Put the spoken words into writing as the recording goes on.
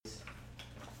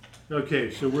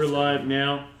Okay, so we're live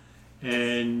now,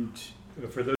 and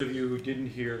for those of you who didn't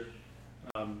hear,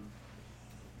 you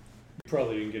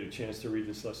probably didn't get a chance to read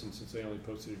this lesson since I only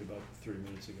posted it about 30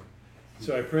 minutes ago.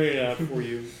 So I printed it out for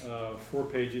you, 4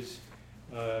 pages.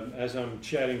 As I'm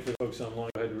chatting for folks online,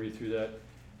 go ahead and read through that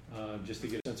just to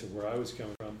get a sense of where I was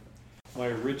coming from. My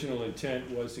original intent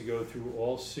was to go through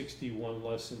all 61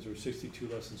 lessons or 62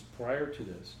 lessons prior to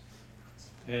this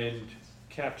and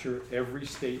capture every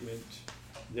statement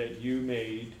that you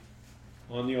made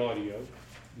on the audio,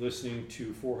 listening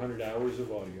to 400 hours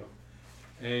of audio,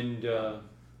 and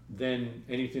then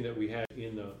anything that we had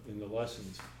in the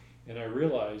lessons. And I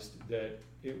realized that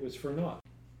it was for naught.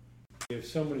 If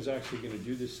someone is actually going to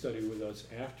do this study with us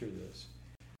after this,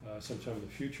 sometime in the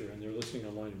future, and they're listening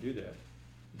online to do that,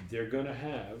 they're going to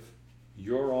have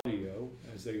your audio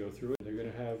as they go through it. They're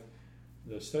going to have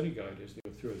the study guide as they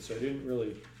go through it. So I didn't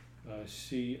really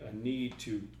see a need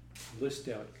to list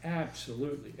out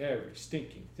absolutely every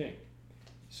stinking thing.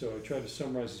 So I tried to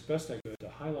summarize as best I could the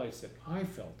highlights that I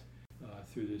felt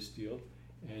through this deal.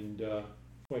 And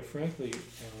quite frankly,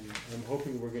 I'm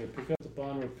hoping we're going to pick up the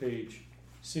bottom of page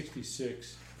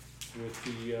 66 with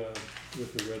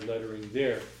the red lettering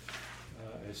there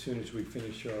as soon as we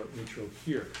finish our intro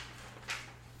here.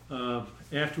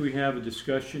 After we have a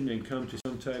discussion and come to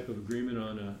some type of agreement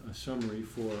on a summary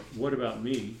for what about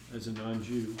me as a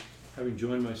non-Jew, having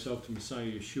joined myself to Messiah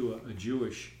Yeshua, a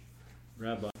Jewish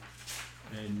rabbi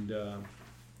and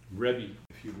Rebbe,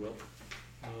 if you will,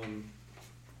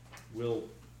 we'll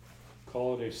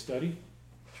call it a study,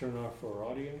 turn off our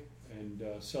audio, and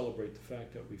celebrate the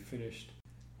fact that we finished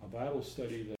a Bible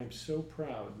study that I'm so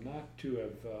proud not to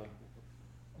have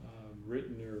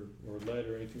written or led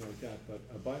or anything like that, but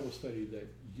a Bible study that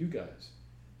you guys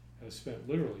have spent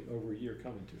literally over a year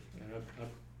coming to. And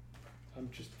I'm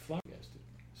just flabbergasted.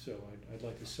 So I'd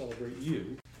like to celebrate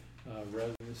you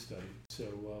rather than the study. So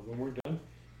when we're done,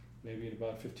 maybe in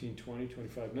about 15, 20,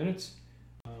 25 minutes,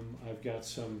 I've got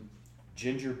some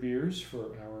ginger beers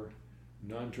for our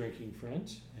non-drinking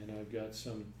friends, and I've got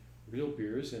some real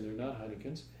beers, and they're not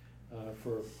Heinekens,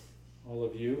 for all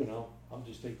of you, and I'll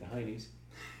just take the Heinies,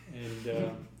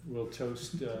 and we'll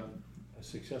toast a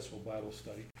successful Bible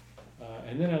study.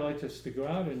 And then I'd like us to go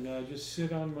out and just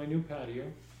sit on my new patio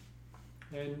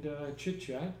and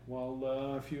chit-chat while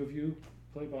a few of you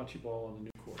play bocce ball on the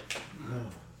new court.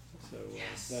 So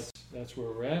yes. That's where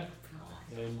we're at.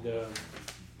 And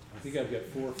I think I've got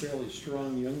 4 fairly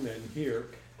strong young men here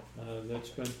that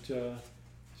spent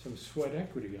some sweat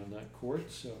equity on that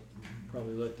court, so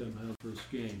probably let them have the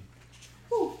first game.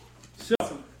 So,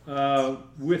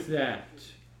 with that,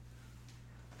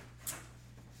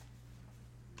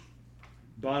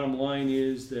 bottom line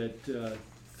is that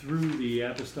through the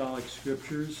apostolic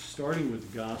scriptures, starting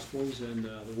with the Gospels and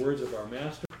the words of our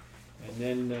Master, and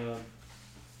then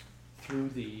through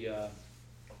the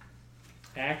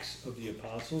Acts of the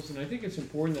Apostles, and I think it's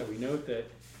important that we note that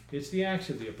it's the Acts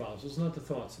of the Apostles, not the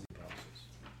thoughts of the Apostles.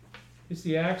 It's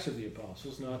the Acts of the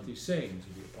Apostles, not the sayings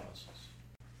of the Apostles.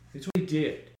 It's what they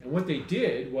did. And what they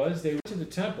did was they went to the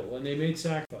temple and they made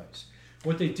sacrifice.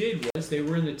 What they did was they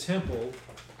were in the temple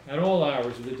at all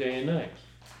hours of the day and night.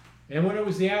 And when it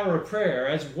was the hour of prayer,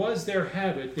 as was their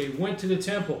habit, they went to the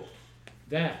temple.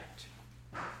 That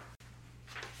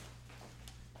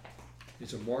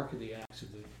is a mark of the Acts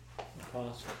of the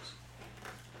Apostles.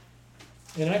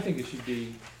 And I think it should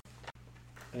be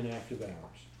an act of ours.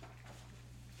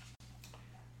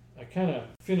 I kind of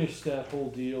finished that whole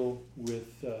deal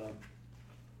with a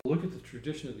look at the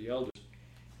tradition of the elders,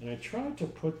 and I tried to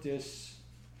put this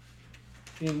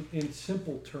in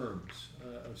simple terms.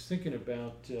 I was thinking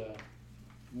about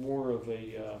more of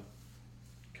a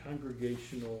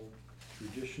congregational,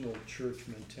 traditional church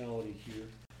mentality here.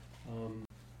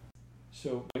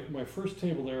 So my first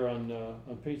table there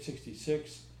on page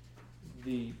 66,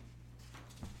 the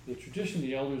tradition of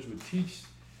the elders would teach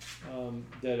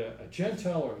that a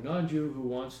Gentile or a non-Jew who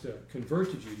wants to convert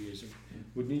to Judaism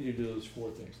would need to do those 4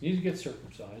 things. He needs to get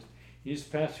circumcised. He needs to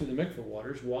pass through the mikveh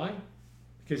waters. Why?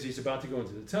 Because he's about to go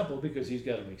into the temple, because he's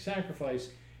got to make sacrifice,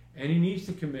 and he needs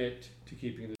to commit to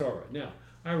keeping the Torah. Now,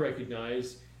 I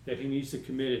recognize that he needs to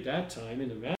commit at that time in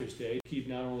the Master's Day to keep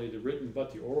not only the written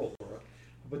but the oral Torah,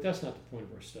 but that's not the point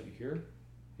of our study here.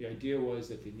 The idea was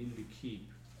that they needed to keep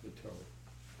the Torah.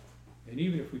 And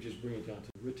even if we just bring it down to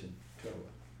the written Torah,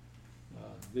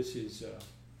 this is a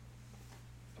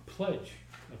pledge,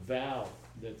 a vow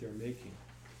that they're making.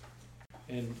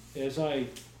 And as I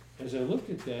looked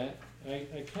at that,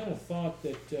 I kind of thought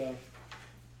that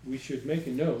we should make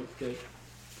a note that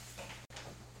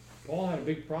Paul had a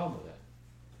big problem with that.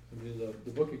 I mean,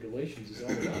 the book of Galatians is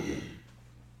all about that.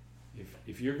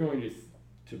 if you're going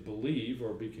to believe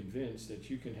or be convinced that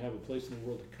you can have a place in the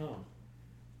world to come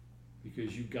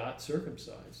because you got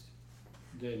circumcised,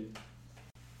 then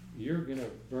you're going to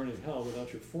burn in hell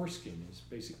without your foreskin, is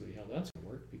basically how that's going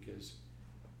to work, because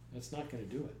that's not going to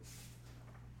do it.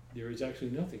 There is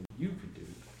actually nothing you can do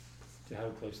to have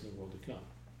a place in the world to come.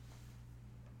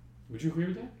 Would you agree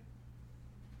with that?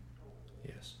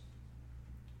 Yes.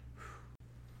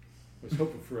 I was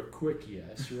hoping for a quick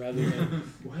yes rather than,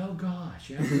 well,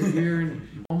 gosh, after a year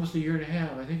and almost a year and a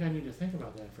half, I think I need to think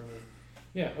about that for a minute.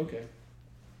 Yeah, okay.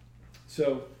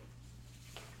 So,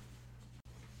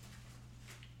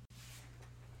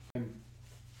 I'm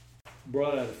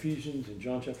brought out Ephesians and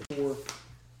John chapter 4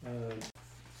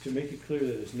 to make it clear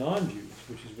that as non-Jews,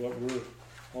 which is what we're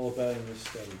all about in this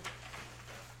study,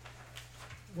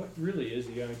 what really is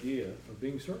the idea of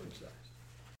being circumcised?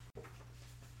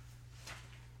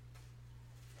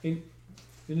 In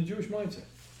the Jewish mindset,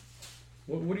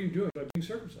 what are you doing by being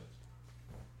circumcised?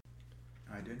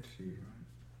 Identity,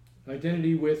 right?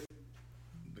 Identity with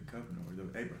The covenant or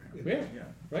the Abraham. Yeah.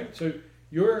 Right? So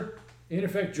you're, in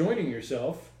effect, joining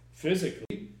yourself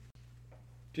physically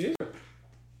to Israel.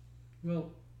 Well,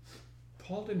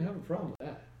 Paul didn't have a problem with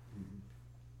that.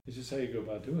 It's just how you go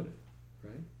about doing it,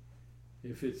 right?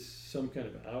 If it's some kind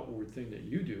of outward thing that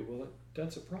you do, well,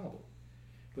 that's a problem.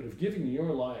 But if giving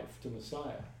your life to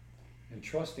Messiah and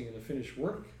trusting in the finished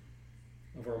work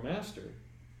of our Master,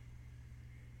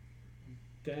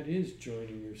 that is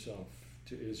joining yourself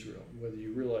to Israel, whether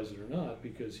you realize it or not,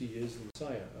 because he is the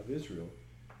Messiah of Israel.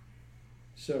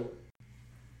 So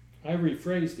I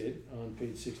rephrased it on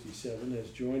page 67 as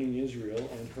joining Israel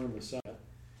and her Messiah,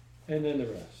 and then the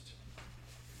rest.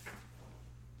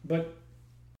 But,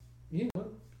 you know,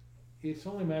 it's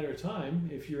only a matter of time.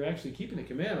 If you're actually keeping the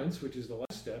commandments, which is the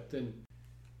last step, then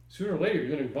sooner or later you're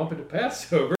going to bump into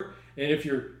Passover. And if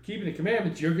you're keeping the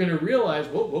commandments, you're going to realize,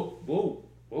 whoa.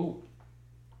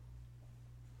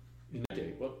 In that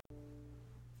day, well,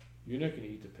 you're not going to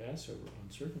eat the Passover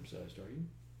uncircumcised, are you?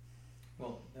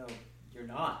 Well, no, you're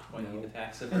not going to eat the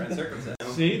Passover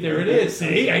uncircumcised. See, there it is.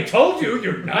 See, I told you,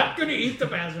 you're not going to eat the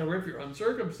Passover if you're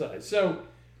uncircumcised. So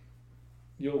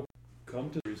you'll come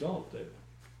to the result that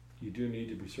you do need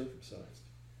to be circumcised.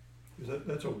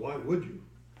 That's a why would you?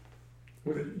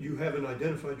 Because you haven't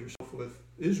identified yourself with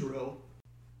Israel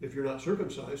if you're not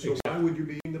circumcised, so why would you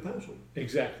be eating the Passover?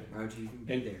 Exactly. Why would you even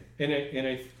be there?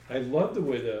 And I love the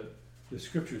way the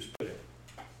scriptures put it.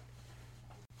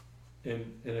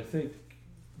 And I think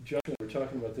Josh and I were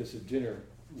talking about this at dinner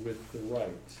with the right.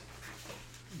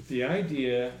 The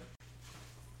idea,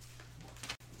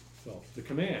 well, the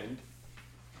command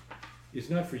is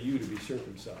not for you to be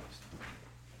circumcised.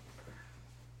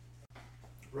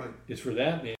 Right. It's for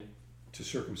that man to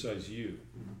circumcise you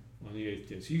on the 8th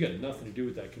day. So you got nothing to do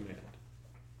with that command.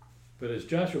 But as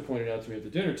Joshua pointed out to me at the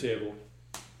dinner table,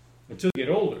 until you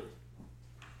get older.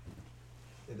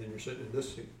 And then you're sitting in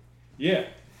this seat. Yeah,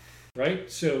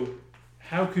 right? So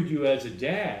how could you as a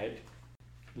dad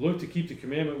look to keep the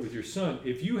commandment with your son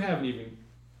if you haven't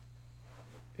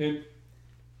even...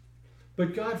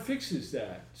 But God fixes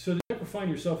that so that you don't find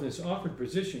yourself in this awkward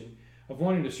position of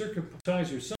wanting to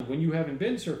circumcise your son when you haven't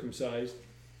been circumcised,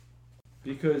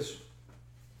 because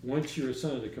once you're a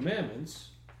son of the commandments,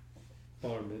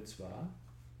 bar mitzvah,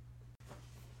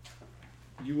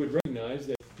 you would recognize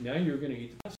that now you're going to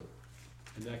eat the Passover,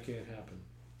 and that can't happen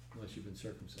unless you've been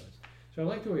circumcised. So I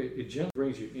like the way it gently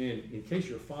brings you in case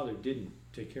your father didn't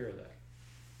take care of that.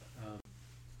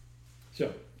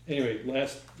 So anyway,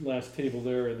 last table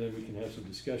there, and then we can have some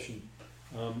discussion.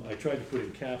 I tried to put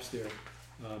in caps there.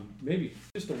 Maybe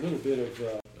just a little bit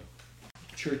of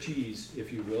churchese,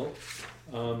 if you will.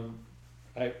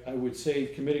 I would say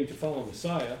committing to follow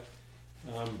Messiah,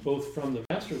 both from the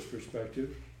Master's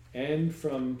perspective and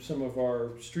from some of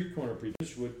our street corner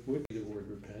preachers would be the word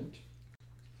repent.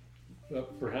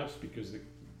 Perhaps because the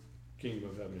kingdom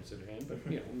of heaven is at hand, but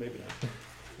maybe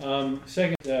not.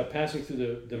 Second, passing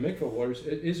through the mikvah waters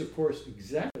is, of course,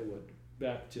 exactly what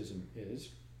baptism is.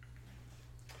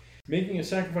 Making a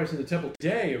sacrifice in the temple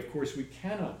today, of course, we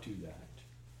cannot do that.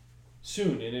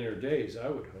 Soon, in our days, I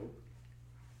would hope.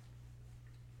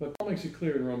 But Paul makes it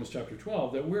clear in Romans chapter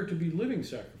 12 that we're to be living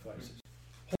sacrifices,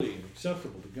 holy and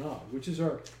acceptable to God, which is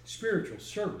our spiritual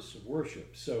service of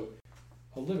worship. So,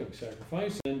 a living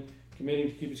sacrifice, and committing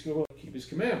to keep his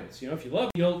commandments. If you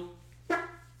love me, you'll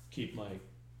keep my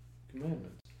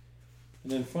commandments.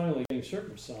 And then finally, getting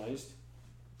circumcised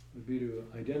would be to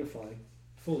identify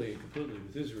fully and completely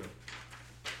with Israel,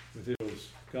 with Israel's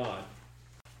God,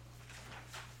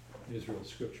 Israel's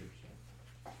scriptures,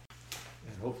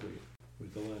 and hopefully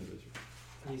with the land of Israel.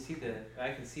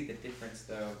 I can see the difference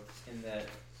though in that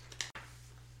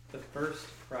the first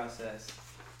process,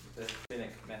 the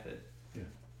rabbinic method, Yeah.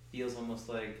 feels almost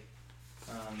like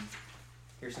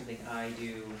here's something I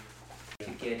do to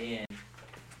get in,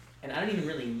 and I don't even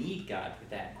really need God for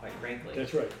that, quite frankly.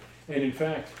 That's right. And in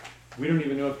fact, we don't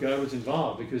even know if God was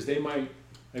involved, because they'll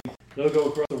go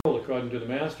across the world according to the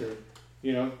master,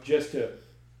 just to,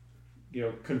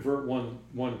 convert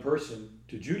one person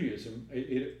to Judaism.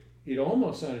 It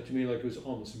almost sounded to me like it was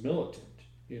almost militant,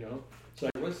 It's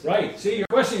like, right, see, you're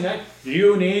questioning that. Do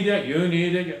you need that? You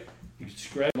need it. You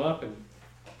scratch them up and...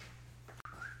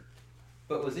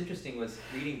 But what was interesting was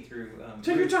reading through...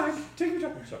 Take your time.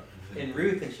 Sorry. In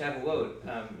Ruth and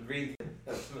Shavuot, reading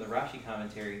some of the Rashi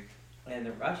commentary, and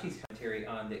the Rashi's commentary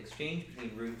on the exchange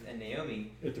between Ruth and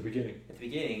Naomi At the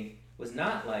beginning. was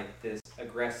not like this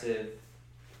aggressive,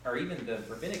 or even the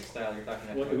rabbinic style you're talking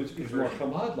about. Well, it was more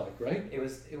Chabad-like, right? It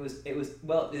was.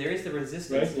 Well, there is the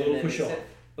resistance. Right, a little push off.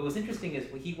 But what's interesting is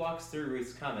when he walks through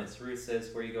Ruth's comments, Ruth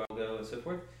says, "Where you go, I'll go," and so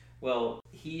forth. Well,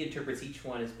 he interprets each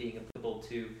one as being applicable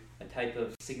to a type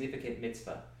of significant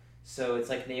mitzvah. So it's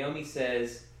like Naomi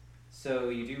says, so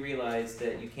you do realize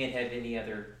that you can't have any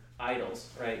other idols,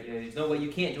 right? There's no way,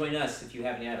 you can't join us if you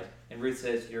have any idols. And Ruth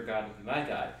says, your God will be my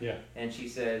God. Yeah. And she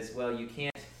says, well, you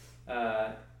can't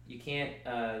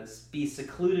be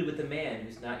secluded with a man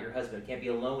who's not your husband. You can't be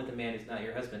alone with a man who's not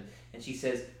your husband. And she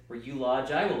says, where you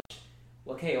lodge, I will lodge.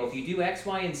 Okay, well, if you do X,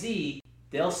 Y, and Z,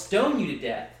 they'll stone you to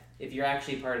death if you're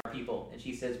actually part of our people. And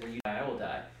she says, where you die, I will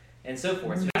die. And so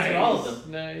forth. So these are all of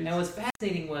them. Nice. And what's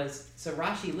fascinating was, so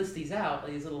Rashi lists these out,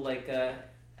 these little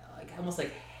almost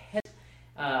like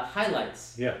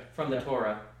highlights from the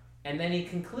Torah. And then he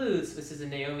concludes, this is a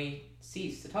Naomi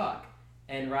cease to talk.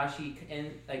 And Rashi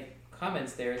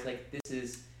comments there is like,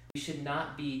 we should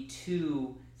not be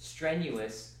too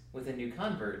strenuous with a new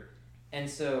convert. And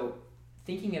so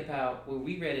thinking about what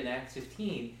we read in Acts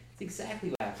 15, it's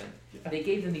exactly what happened. Yeah. They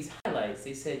gave them these highlights.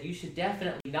 They said, you should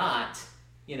definitely not,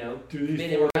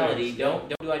 commit immorality. Don't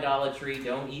do idolatry.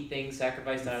 Don't eat things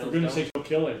sacrificed to idols. For goodness sake, don't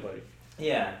kill anybody.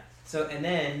 Yeah. So, and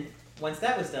then once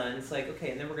that was done, it's like,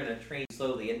 okay, and then we're going to train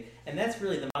slowly. And that's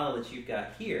really the model that you've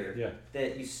got here. Yeah.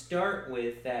 That you start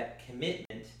with that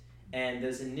commitment and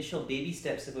those initial baby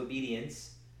steps of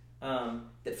obedience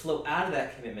that flow out of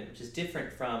that commitment, which is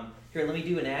different from, here, let me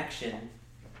do an action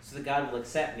so that God will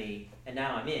accept me, and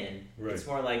now I'm in. Right. It's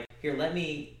more like, here, let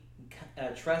me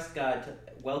trust God to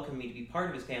welcome me to be part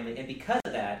of his family, and because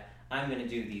of that, I'm going to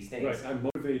do these things. Right, I'm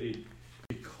motivated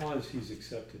because he's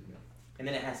accepted me. And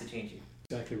then it has to change you.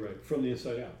 Exactly right, from the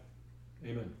inside out.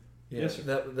 Amen. Yeah, Yes, sir.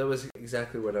 that was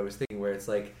exactly what I was thinking, where it's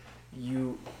like,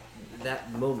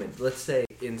 that moment, let's say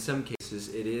in some cases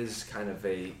it is kind of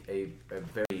a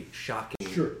very shocking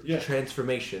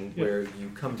transformation where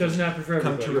you come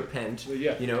to repent,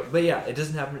 but yeah, it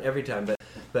doesn't happen every time,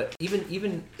 but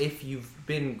even if you've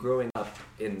been growing up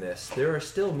in this, there are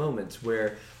still moments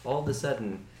where all of a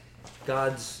sudden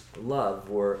God's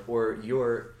love or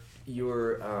you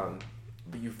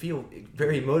feel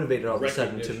very motivated all of a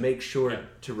sudden to make sure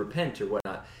to repent or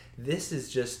whatnot. This is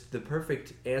just the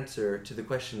perfect answer to the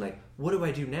question, like, what do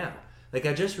I do now? Like,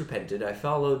 I just repented. I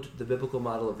followed the biblical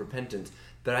model of repentance,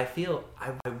 but I feel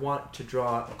I want to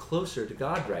draw closer to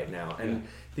God right now. And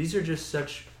these are just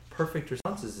such perfect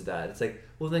responses to that. It's like,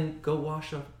 well, then go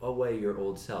wash away your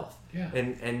old self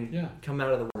and come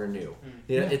out of the water new.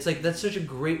 It's like, that's such a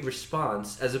great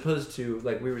response, as opposed to,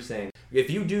 like we were saying,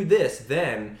 if you do this,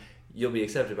 then you'll be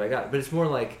accepted by God. But it's more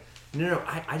like, no,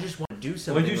 I just want to do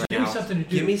something right now. Give me something to do.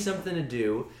 Give me something to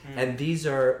do. And these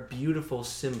are beautiful,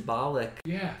 symbolic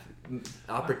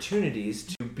opportunities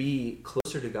to be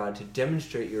closer to God, to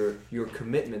demonstrate your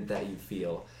commitment that you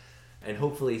feel, and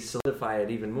hopefully solidify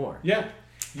it even more. Yeah.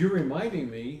 You're reminding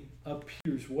me of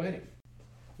Peter's wedding,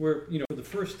 where, for the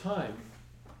first time,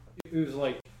 it was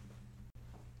like,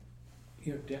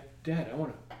 Dad, I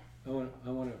want to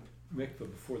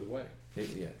mikvah before the wedding.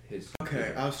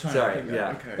 Okay, I was trying Sorry, to think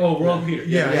okay. Oh, wrong Peter.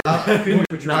 Not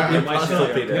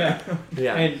myself, Peter.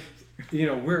 And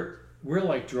we're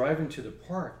like driving to the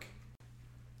park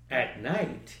at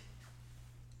night.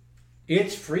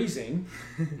 It's freezing.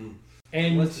 And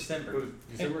it was December.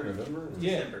 November?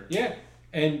 December. Yeah.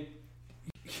 And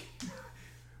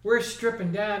we're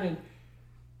stripping down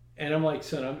and I'm like,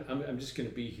 son, I'm just going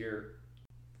to be here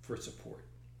for support.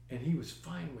 And he was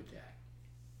fine with that.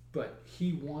 But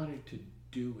he wanted to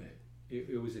do it.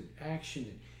 It was an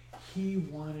action that he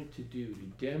wanted to do to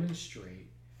demonstrate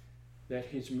that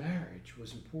his marriage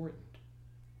was important.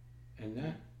 And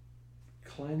that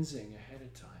cleansing ahead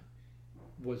of time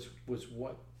was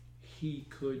what he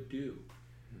could do.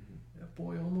 that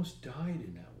boy almost died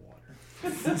in that water.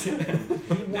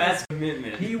 That's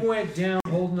commitment. He went down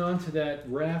holding on to that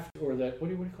raft, or that, what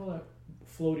do you call that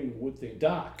floating wood thing?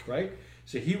 Dock, right?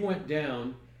 So he went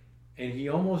down and he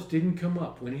almost didn't come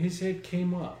up. When his head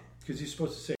came up, because he's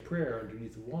supposed to say prayer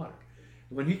underneath the water,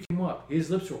 when he came up, his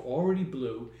lips were already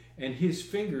blue and his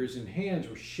fingers and hands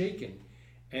were shaking.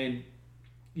 And,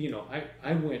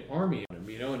 I went army on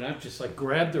him, and I've just like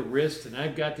grabbed the wrist and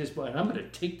I've got this boy and I'm going to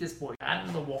take this boy out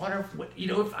of the water.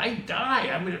 If I die,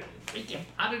 I'm going to take him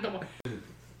out of the water.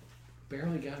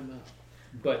 Barely got him out.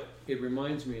 But it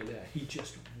reminds me of that. He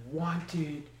just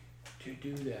wanted to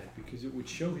do that because it would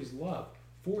show his love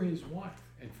for his wife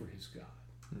and for his God.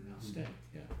 Mm-hmm. Outstanding.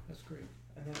 Yeah, that's great.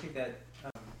 And I think that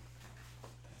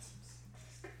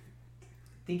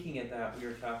thinking about, we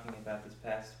were talking about this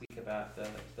past week about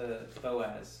the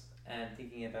Boaz, and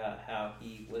thinking about how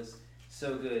he was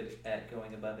so good at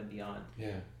going above and beyond.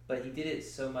 Yeah. But he did it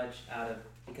so much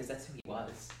because that's who he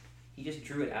was. He just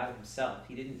drew it out of himself.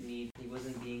 He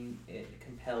wasn't being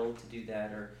compelled to do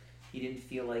that, or he didn't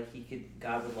feel like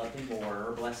God would love him more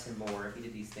or bless him more if he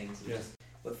did these things. It was just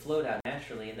what flowed out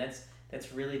naturally, and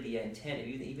that's really the intent.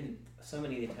 Even so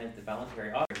many of the times the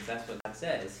voluntary offerings, that's what God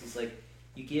says. He's like,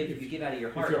 you give out of your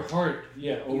heart. If your heart,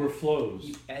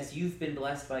 overflows. As you've been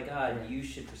blessed by God, you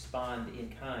should respond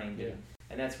in kind. Yeah.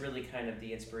 And that's really kind of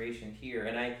the inspiration here.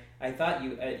 And I thought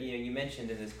you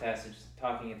mentioned in this passage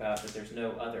talking about that there's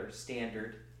no other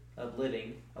standard of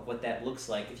living, of what that looks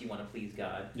like if you want to please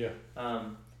God. Yeah.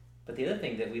 But the other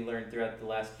thing that we learned throughout the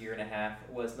last year and a half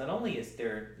was not only is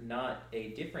there not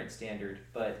a different standard,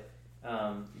 but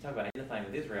you talk about identifying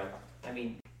with Israel. I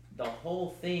mean, the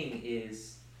whole thing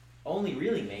only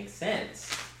really makes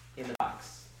sense in the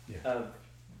box of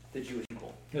the Jewish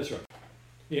people. That's right.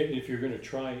 If you're going to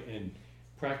try and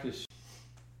practice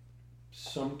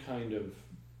some kind of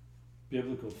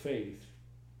biblical faith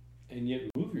and yet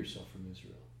remove yourself from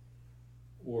Israel,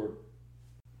 or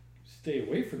stay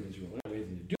away from Israel, not have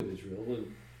anything to do with Israel,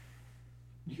 then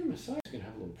your Messiah is going to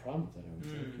have a little problem with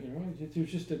that, I would think.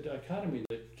 There's just a dichotomy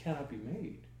that cannot be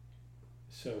made.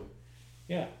 So,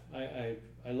 yeah, I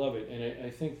love it. And I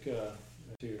think, to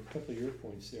a couple of your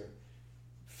points there,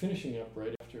 finishing up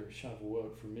right after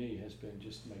Shavuot for me has been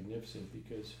just magnificent,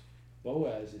 because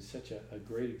Boaz is such a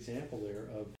great example there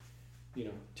of,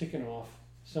 ticking off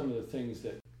some of the things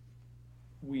that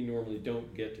we normally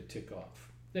don't get to tick off.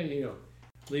 Then,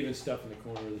 leaving stuff in the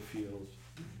corner of the field,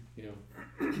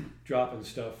 dropping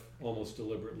stuff almost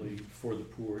deliberately for the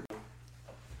poor.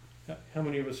 How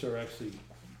many of us are actually,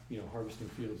 harvesting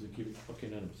fields and keeping? Okay,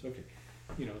 none of us. Okay,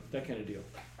 that kind of deal.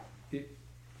 It's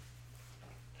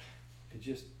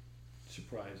just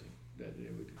surprising that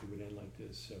it would end like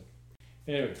this. So,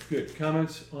 anyway, good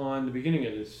comments on the beginning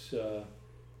of this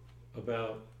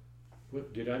about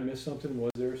what did I miss something?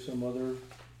 Was there some other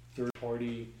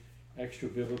third-party extra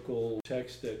biblical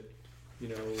text that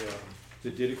the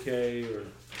Didache or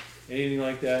anything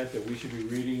like that we should be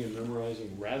reading and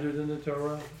memorizing rather than the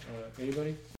Torah?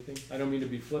 Anybody? I don't mean to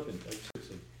be flippant.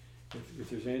 Seriously, if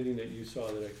there's anything that you saw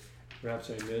that perhaps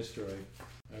I missed, or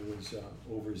I was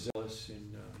overzealous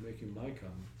in making my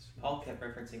comments. Paul kept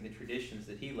referencing the traditions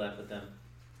that he left with them,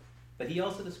 but he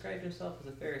also described himself as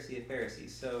a Pharisee of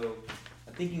Pharisees. So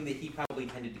I'm thinking that he probably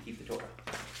tended to keep the Torah.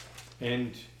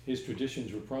 And his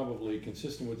traditions were probably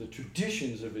consistent with the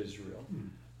traditions of Israel.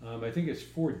 I think it's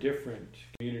 4 different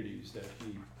communities that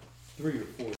 3 or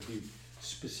 4, he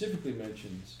specifically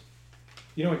mentions.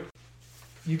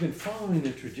 You've been following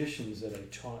the traditions that I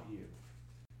taught you.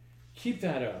 Keep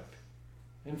that up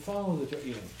and follow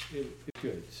it's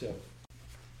good. So,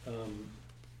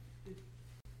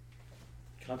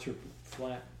 concert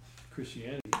flat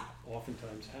Christianity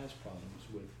oftentimes has problems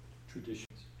with traditions.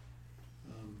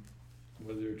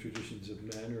 Whether they're traditions of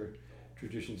men or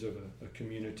traditions of a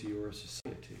community or a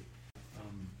society.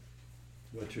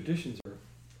 What traditions are,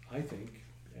 I think,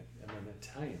 I'm an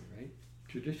Italian, right?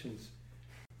 Traditions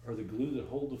are the glue that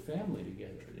hold the family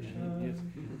together.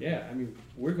 Yeah, I mean,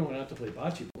 we're going out to play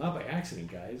bocce, not by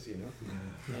accident, guys,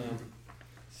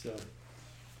 So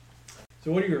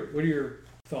what are your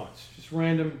thoughts? Just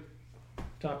random,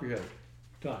 top of your head.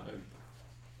 Todd.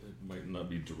 It might not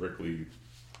be directly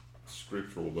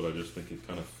scriptural, but I just think it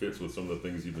kind of fits with some of the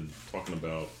things you've been talking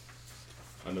about.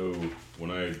 I know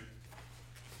when I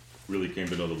really came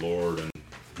to know the Lord and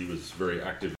he was very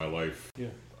active in my life,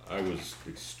 I was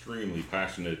extremely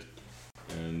passionate,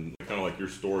 and kind of like your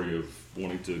story of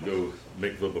wanting to go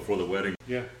make love before the wedding.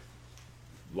 Yeah.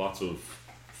 Lots of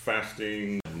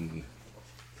fasting and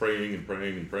praying and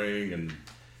praying and praying, and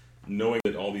knowing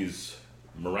that all these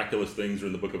miraculous things are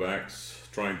in the book of Acts,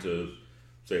 trying to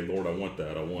say, Lord, I want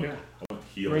that. I want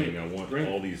healing. I want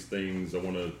all these things. I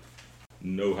want to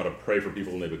know how to pray for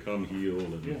people when they become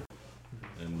healed.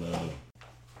 And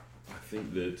I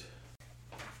think that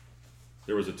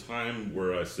there was a time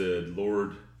where I said,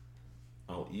 Lord,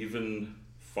 I'll even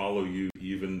follow you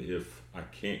even if I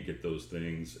can't get those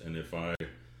things, and if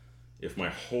my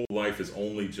whole life is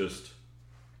only just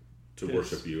to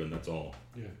worship you, and that's all.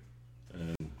 Yeah.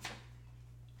 And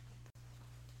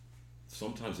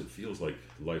sometimes it feels like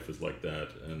life is like that,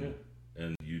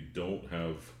 and you don't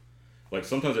have, like,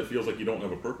 sometimes it feels like you don't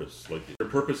have a purpose. Like, your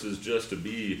purpose is just to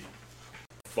be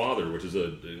Father, which is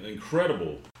an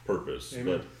incredible purpose.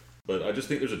 Amen. But I just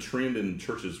think there's a trend in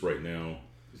churches right now.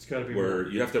 It's got to be where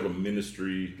you have to have a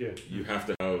ministry. Yeah. You have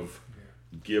to have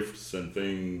gifts and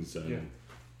things,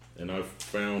 and I've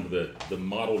found that the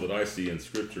model that I see in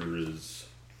Scripture is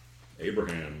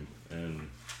Abraham and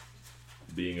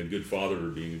being a good father,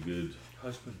 being a good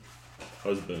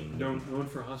husband, known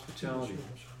for hospitality,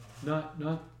 not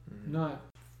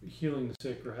healing the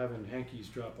sick or having hankies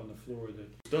drop on the floor.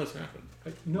 That does happen.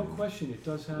 No question, it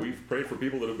does happen. We've prayed for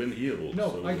people that have been healed.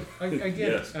 No, so. I get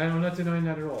yes. it. I'm not denying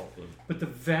that at all. But the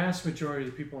vast majority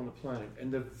of the people on the planet,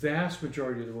 and the vast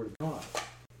majority of the Word of God,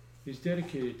 is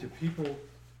dedicated to people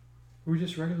who are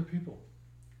just regular people.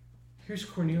 Here's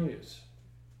Cornelius.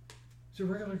 He's a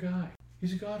regular guy.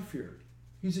 He's a God-fearer.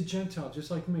 He's a Gentile, just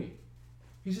like me.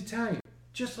 He's Italian,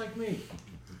 just like me.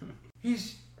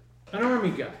 He's an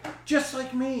army guy, just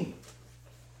like me.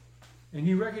 And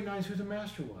he recognized who the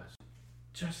master was,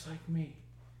 just like me.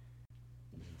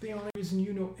 The only reason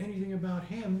you know anything about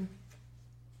him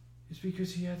is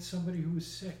because he had somebody who was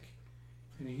sick,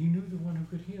 and he knew the one who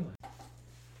could heal him.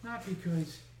 Not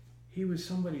because he was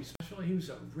somebody special, he was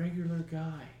a regular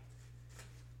guy.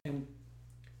 And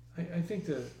I think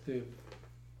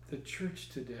the church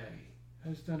today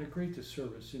has done a great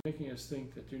disservice in making us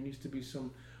think that there needs to be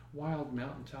some wild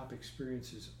mountaintop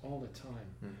experiences all the time.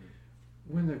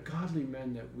 Mm-hmm. When the godly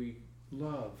men that we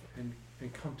love and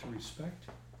come to respect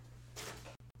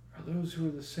are those who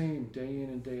are the same day in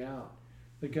and day out.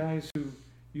 The guys who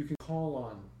you can call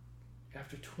on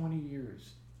after 20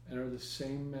 years and are the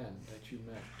same men that you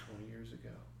met 20 years ago.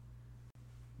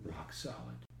 Rock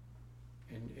solid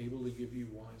and able to give you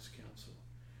wise counsel.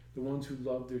 The ones who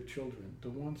love their children. The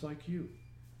ones like you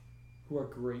who are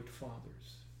great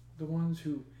fathers. The ones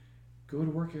who go to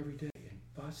work every day and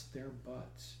bust their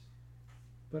butts,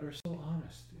 but are still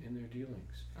honest in their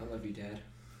dealings. I love you, Dad.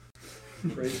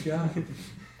 Praise God.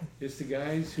 It's the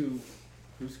guys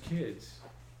whose kids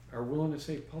are willing to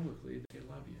say publicly that they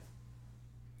love you.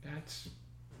 That's,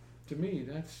 to me,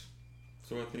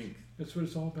 So I think that's what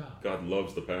it's all about. God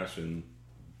loves the passion,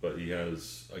 but He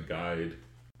has a guide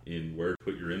in where to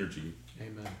put your energy.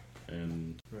 Amen.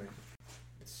 And right.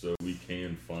 So we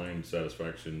can find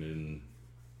satisfaction in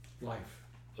life,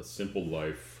 a simple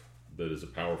life that is a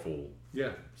powerful,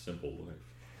 simple life.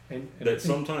 And that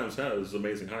sometimes has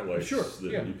amazing highlights. Sure,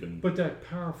 that you can. But that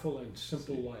powerful and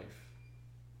simple life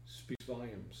speaks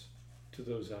volumes to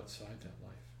those outside that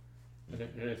life.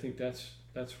 And I think that's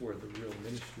where the real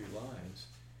ministry lies.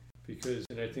 Because,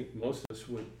 and I think most of us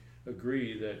would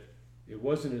agree that it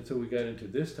wasn't until we got into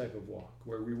this type of walk,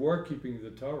 where we were keeping the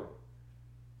Torah,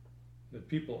 that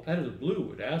people out of the blue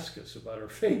would ask us about our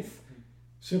faith,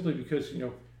 simply because,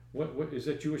 what is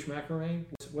that Jewish macrame?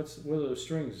 What are those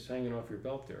strings hanging off your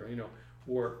belt there?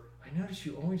 Or I notice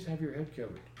you always have your head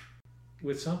covered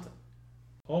with something,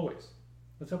 always.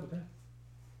 What's up with that?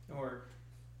 Or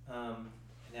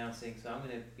announcing, so I'm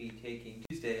going to be taking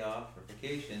Tuesday off for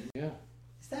vacation. Yeah.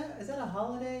 Is that a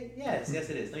holiday? Yes,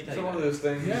 it is. Let me tell you. It's one of those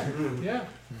things. Yeah.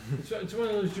 It's one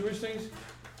of those Jewish things.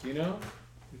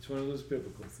 It's one of those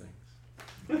biblical things.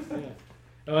 Yeah.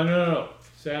 Oh, no.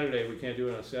 Saturday, we can't do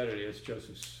it on Saturday. It's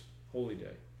Joseph's holy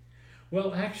day.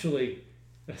 Well, actually,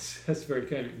 that's very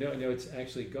kind of, no, it's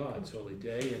actually God's holy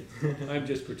day, and I'm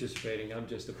just participating. I'm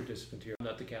just a participant here. I'm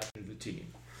not the captain of the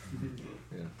team.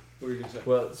 Yeah. What are you going to say?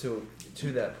 Well, so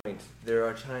to that point, there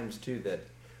are times too that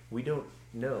we don't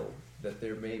know that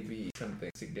there may be something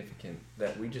significant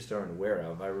that we just aren't aware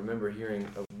of. I remember hearing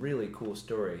a really cool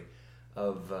story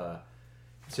of,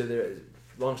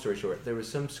 long story short, there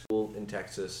was some school in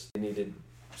Texas, they needed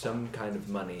some kind of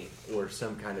money or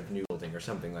some kind of new building or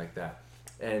something like that.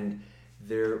 And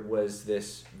there was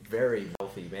this very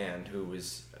wealthy man who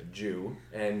was a Jew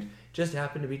and just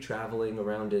happened to be traveling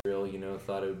around Israel,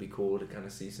 thought it would be cool to kind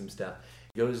of see some stuff.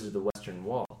 He goes to the Western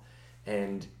Wall,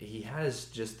 and he has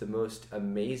just the most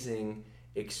amazing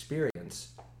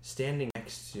experience standing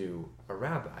next to a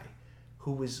rabbi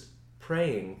who was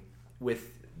praying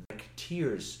with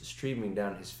tears streaming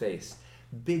down his face,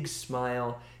 big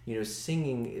smile,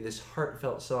 singing this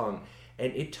heartfelt song.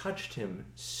 And it touched him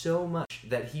so much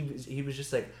that he was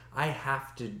just like, I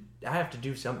have to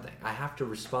do something. I have to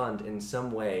respond in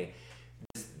some way.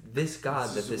 This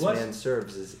God that this man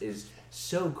serves is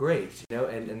so great,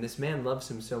 and this man loves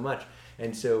him so much.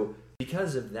 And so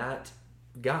because of that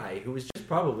guy who was just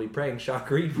probably praying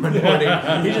Shacharit one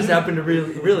morning, he just happened to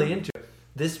really into it.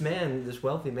 This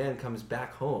wealthy man comes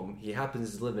back home. He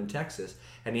happens to live in Texas,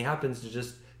 and he happens to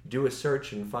just do a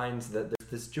search and finds that there's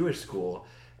this Jewish school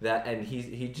and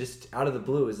he just out of the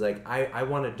blue is like, I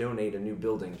want to donate a new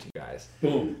building to you guys.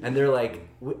 Boom. And they're like,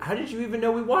 how did you even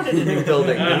know we wanted a new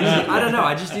building? And he's like, I don't know,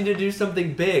 I just need to do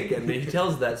something big. And he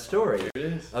tells that story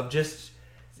of just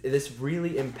this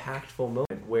really impactful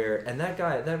moment where, and that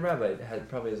rabbi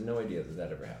probably has no idea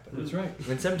that ever happened. That's right.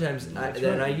 And sometimes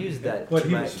I use that to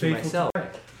myself.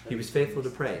 He was faithful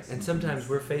to pray. And sometimes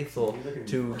we're faithful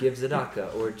to give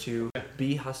tzedakah or to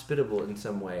be hospitable in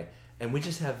some way. And we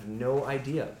just have no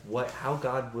idea how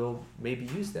God will maybe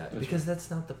use that. Because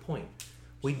that's not the point.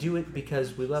 We do it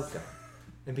because we love God.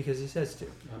 And because he says to.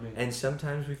 Amen. And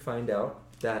sometimes we find out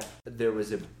that there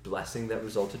was a blessing that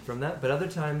resulted from that. But other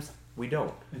times we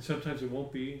don't. And sometimes it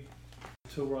won't be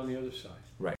until we're on the other side.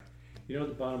 Right. The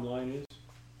bottom line is,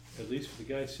 at least for the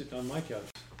guy sitting on my couch,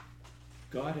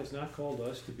 God has not called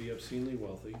us to be obscenely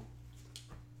wealthy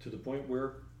to the point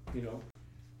where,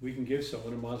 we can give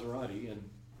someone a Maserati and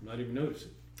not even notice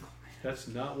it. That's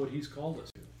not what he's called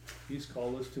us to. He's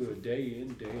called us to a day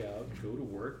in, day out, go to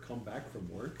work, come back from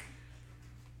work,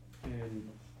 and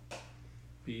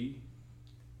be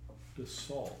the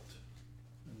salt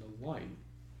and the light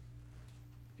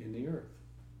in the earth.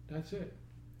 That's it.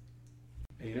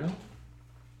 And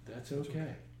that's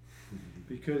okay.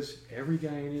 Because every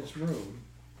guy in this room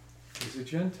is a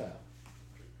Gentile.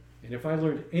 And if I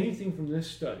learned anything from this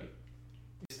study,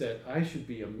 it's that I should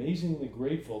be amazingly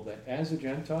grateful that as a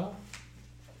Gentile,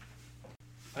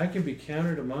 I can be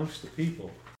counted amongst the people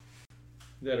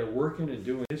that are working and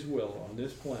doing his will on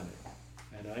this planet.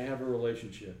 And I have a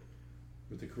relationship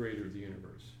with the creator of the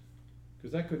universe.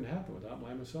 Because that couldn't happen without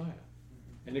my Messiah.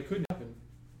 And it couldn't happen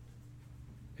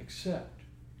except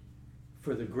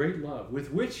for the great love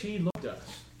with which he loved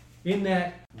us, in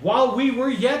that while we were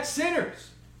yet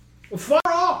sinners, far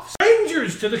off,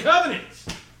 strangers to the covenants.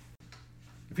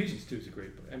 Ephesians 2 is a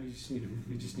great book. You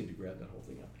just need to grab that whole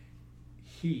thing up.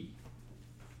 He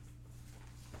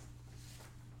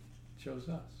chose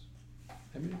us.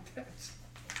 That's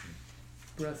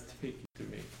breathtaking to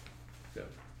me. So,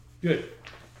 good.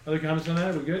 Other comments on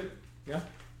that? Are we good? Yeah?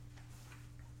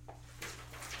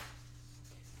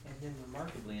 And then,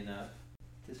 remarkably enough,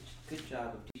 does a good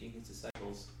job of teaching his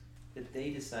disciples that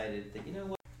they decided that,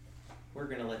 we're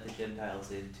going to let the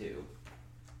Gentiles in too.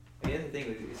 And the other thing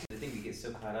is the thing we get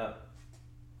so caught up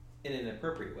in an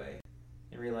appropriate way,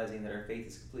 in realizing that our faith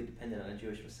is completely dependent on a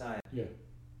Jewish Messiah. Yeah.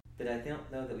 That I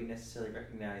don't know that we necessarily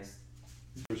recognize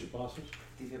Jewish apostles.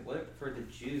 For the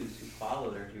Jews who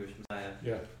followed our Jewish Messiah.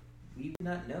 Yeah. We did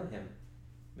not know him.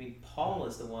 Paul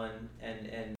is the one,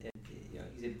 and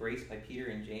he's embraced by Peter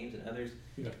and James and others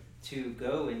to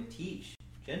go and teach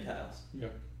Gentiles. Yeah.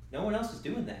 No one else is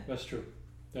doing that. That's true.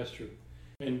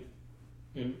 And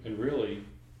really,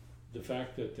 the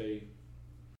fact that they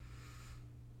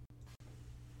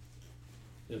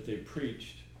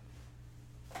preached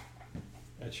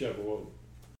at Shavuot,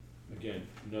 again,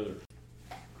 another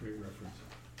great reference,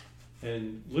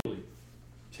 and literally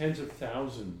tens of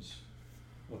thousands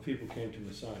of people came to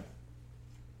Messiah.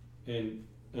 And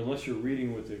unless you're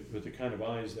reading with the kind of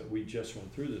eyes that we just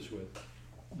went through this with,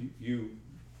 you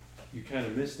kind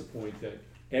of miss the point that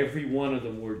every one of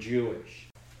them were Jewish.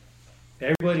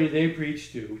 Everybody they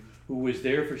preached to who was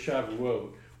there for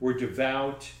Shavuot were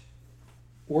devout,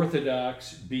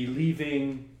 Orthodox,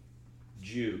 believing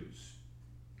Jews,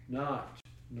 not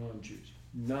non-Jews,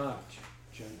 not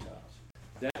Gentiles.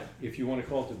 That, if you want to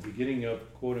call it the beginning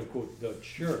of, quote unquote, the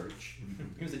church,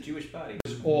 it was a Jewish body. It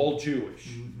was all Jewish.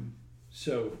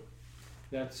 So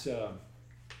that's an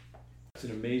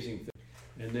amazing thing.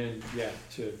 And then,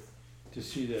 to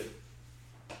see that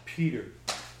Peter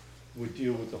would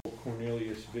deal with the whole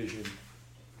Cornelius vision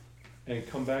and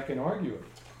come back and argue it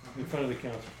in front of the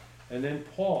council. And then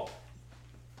Paul,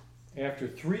 after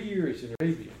 3 years in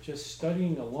Arabia, just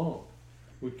studying alone,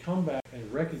 would come back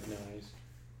and recognize,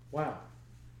 wow,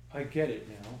 I get it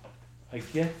now. I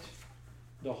get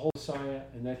the whole Messiah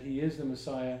and that he is the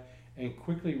Messiah, and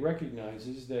quickly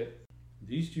recognizes that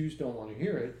these Jews don't want to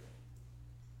hear it.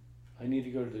 I need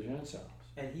to go to the Gentiles.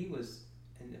 And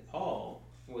Paul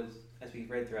was, as we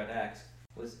read throughout Acts,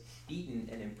 was beaten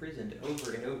and imprisoned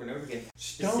over and over and over again,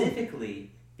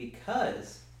 specifically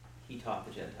because he taught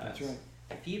the Gentiles. That's right.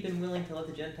 If he had been willing to let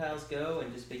the Gentiles go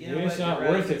and just be, it's not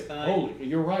worth it. Holy,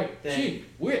 you're right. Gee,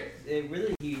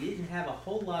 he didn't have a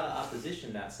whole lot of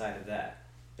opposition outside of that.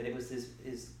 But it was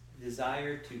his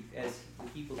desire to, as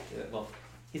people,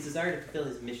 his desire to fulfill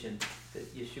his mission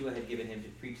that Yeshua had given him to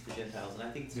preach to the Gentiles. And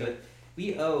I think so.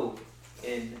 We owe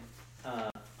an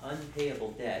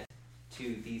unpayable debt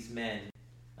to these men,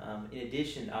 in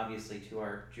addition, obviously, to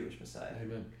our Jewish Messiah.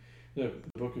 Amen. The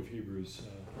book of Hebrews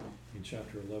in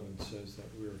chapter 11 says that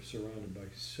we are surrounded by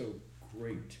so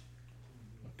great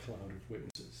a cloud of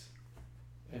witnesses.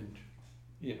 And,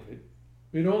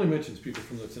 it only mentions people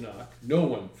from the Tanakh, no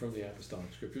one from the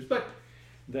Apostolic Scriptures. But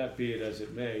that be it as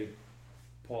it may,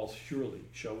 Paul surely,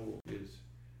 Shaul, is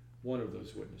one of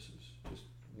those witnesses, just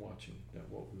watching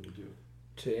what we will do.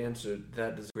 To answer,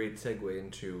 that is a great segue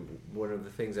into one of the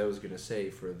things I was going to say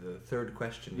for the third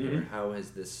question here. How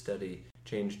has this study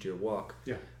changed your walk?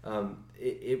 Yeah.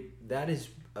 That is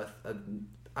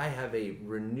I have a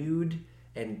renewed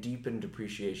and deepened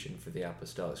appreciation for the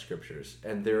Apostolic Scriptures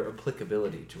and their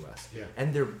applicability to us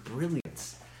and their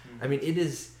brilliance. I mean,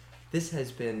 this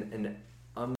has been an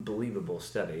unbelievable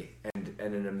study and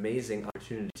an amazing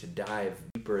opportunity to dive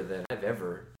deeper than I've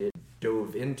ever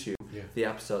dove into the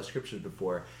Apostolic Scriptures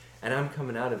before. And I'm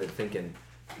coming out of it thinking,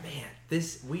 man,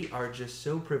 we are just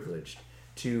so privileged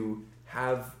to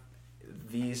have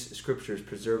these scriptures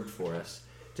preserved for us,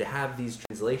 to have these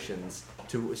translations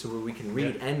so where we can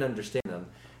read and understand them,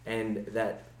 and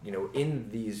that in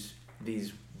these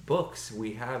books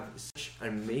we have such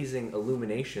amazing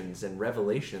illuminations and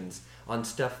revelations on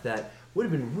stuff that would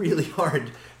have been really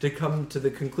hard to come to the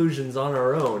conclusions on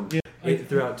our own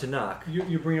throughout Tanakh.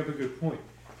 You bring up a good point.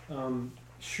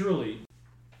 Surely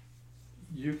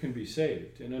you can be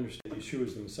saved and understand Yeshua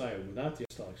is the Messiah without the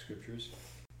Apostolic Scriptures.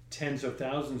 Tens of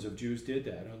thousands of Jews did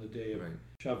that on the day of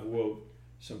Shavuot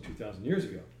some 2,000 years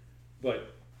ago.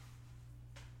 But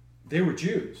they were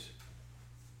Jews.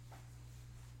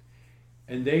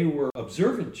 And they were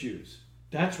observant Jews.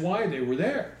 That's why they were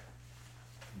there.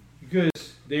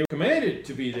 Because they were commanded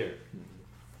to be there.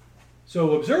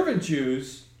 So observant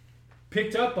Jews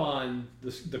picked up on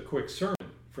the quick sermon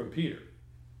from Peter.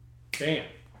 Bam.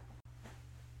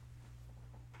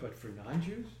 But for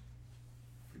non-Jews?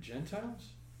 For Gentiles?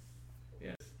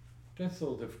 Yes, that's a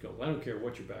little difficult. I don't care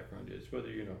what your background is, whether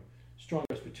you're strong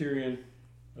Presbyterian,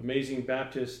 amazing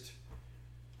Baptist,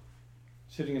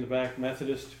 sitting in the back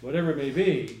Methodist, whatever it may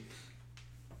be,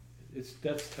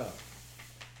 that's tough.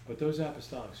 But those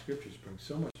Apostolic Scriptures bring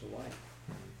so much to light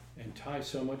and tie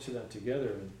so much of that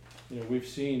together. And we've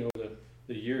seen over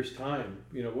the years' time,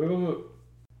 wait,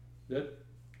 that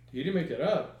he didn't make that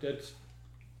up.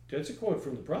 That's a quote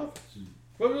from the prophets.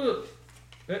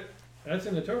 That's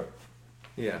in the Torah.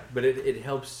 Yeah, but it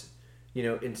helps,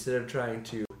 instead of trying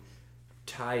to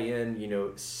tie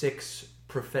in, 6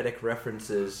 prophetic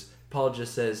references, Paul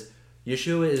just says,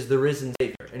 Yeshua is the risen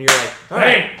Savior. And you're like, all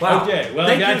right, wow, okay, well,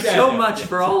 thank you so much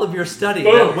for all of your study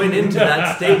that went into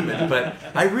that statement, but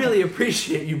I really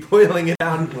appreciate you boiling it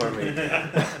down for me.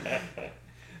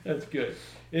 That's good.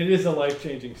 It is a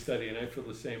life-changing study, and I feel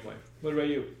the same way. What about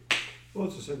you? Well,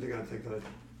 it's the same thing I think that I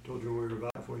told you when we were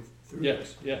about halfway through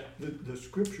this. Yeah. The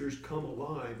Scriptures come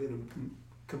alive in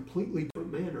a completely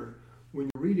different manner when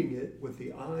you're reading it with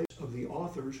the eyes of the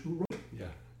authors who wrote it. Yeah.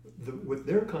 With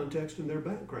their context and their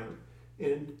background.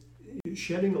 And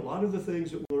shedding a lot of the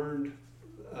things that we learned,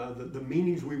 the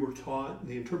meanings we were taught,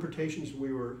 the interpretations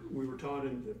we were taught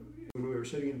when we were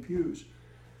sitting in pews,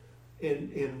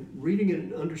 and reading it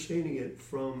and understanding it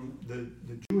from the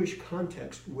Jewish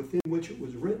context within which it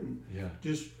was written,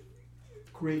 just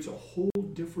creates a whole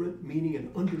different meaning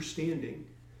and understanding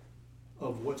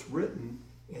of what's written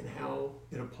and how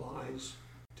it applies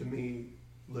to me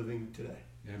living today.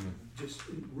 Amen. It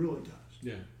really does.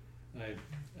 Yeah.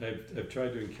 I've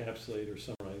tried to encapsulate or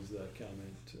summarize that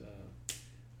comment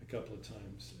a couple of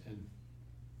times, and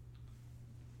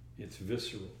it's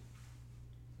visceral.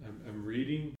 I'm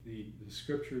reading the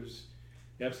scriptures,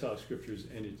 the Apostolic Scriptures,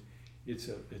 and it's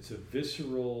a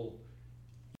visceral,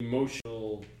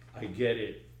 emotional, I get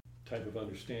it type of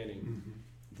understanding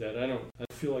that I don't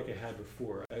feel like I had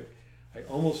before. I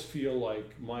almost feel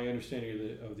like my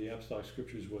understanding of the Apostolic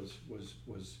Scriptures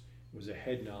was a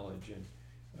head knowledge and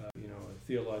a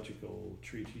theological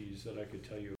treatise that I could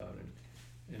tell you about,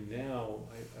 and now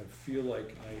I feel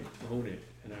like I own it,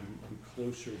 and I'm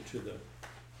closer to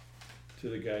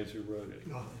the guys who wrote it,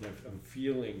 and I'm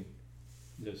feeling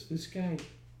this guy.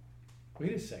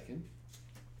 Wait a second.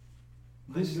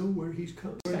 I know where he's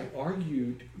coming. This guy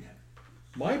argued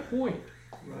my point,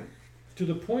 right, to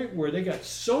the point where they got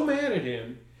so mad at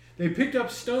him They picked up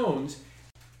stones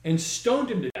and stoned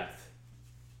him to death.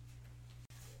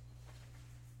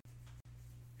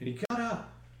 And he got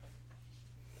up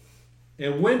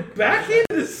and went back into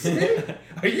the city.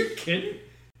 Are you kidding?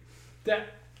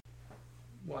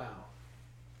 Wow.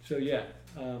 So yeah,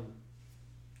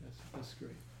 that's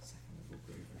great.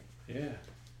 Yeah.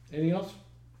 Anything else?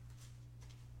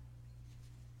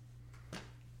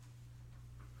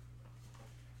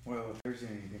 Well, if there's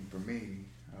anything for me,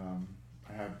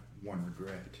 I have one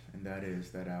regret, and that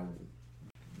is that I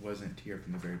wasn't here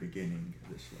from the very beginning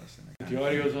of this lesson. The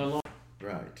audio's online.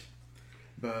 Right.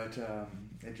 But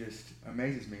it just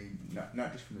amazes me,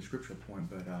 not just from the scriptural point,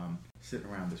 but sitting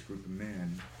around this group of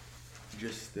men,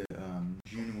 just the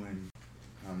genuine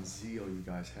zeal you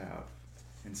guys have,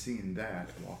 and seeing that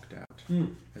walked out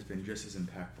has been just as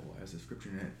impactful as the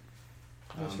scripture in it.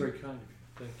 That's very kind of you.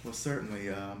 Thank you. Well, certainly,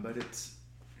 but it's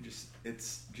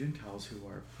Gentiles who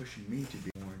are pushing me to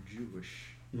be more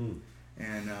Jewish,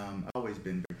 and I've always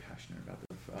been very passionate about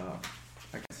this.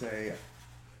 I can say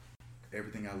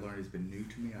everything I learned has been new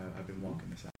to me. I've been walking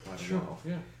this out quite a while,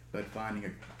 but finding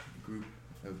a group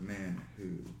of men who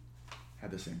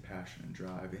have the same passion and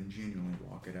drive and genuinely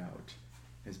walk it out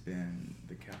has been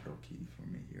the capital key for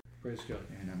me here. Praise God.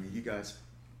 And I mean, you guys,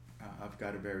 I've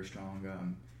got a very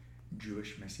strong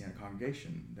Jewish Messianic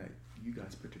congregation that you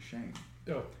guys put to shame.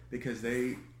 Oh. Because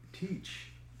they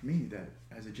teach me that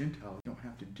as a Gentile, you don't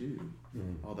have to do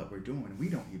all that we're doing. We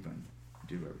don't even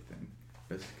do everything.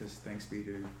 Because thanks be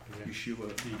to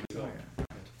Yeshua Messiah.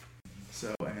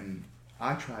 So, and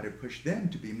I try to push them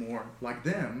to be more like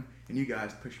them, and you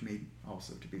guys push me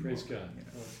also to be Praise more. God. You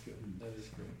know. Oh, that's good. That is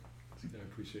great. I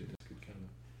appreciate that. Good comment.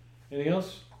 Anything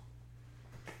else?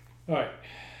 All right.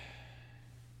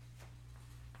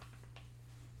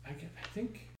 I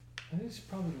think it's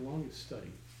probably the longest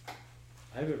study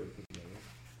I've ever put together.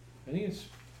 I think it's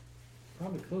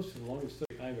probably close to the longest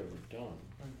study I've ever done.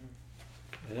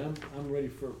 And I'm ready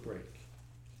for a break.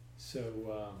 So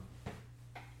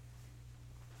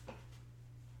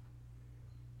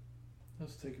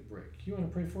let's take a break. You want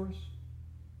to pray for us?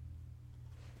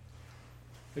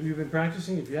 Have you been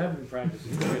practicing? If you haven't been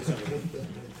practicing, pray something.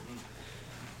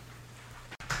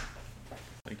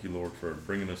 Thank you, Lord, for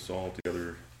bringing us all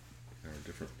together in our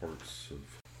different parts of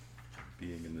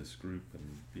being in this group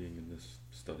and being in this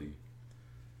study.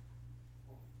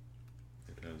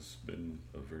 It has been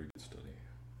a very good study.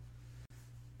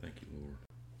 Thank you, Lord.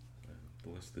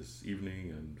 And bless this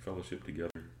evening and fellowship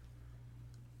together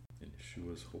in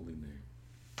Yeshua's holy name.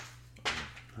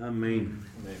 Amen.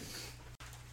 Amen.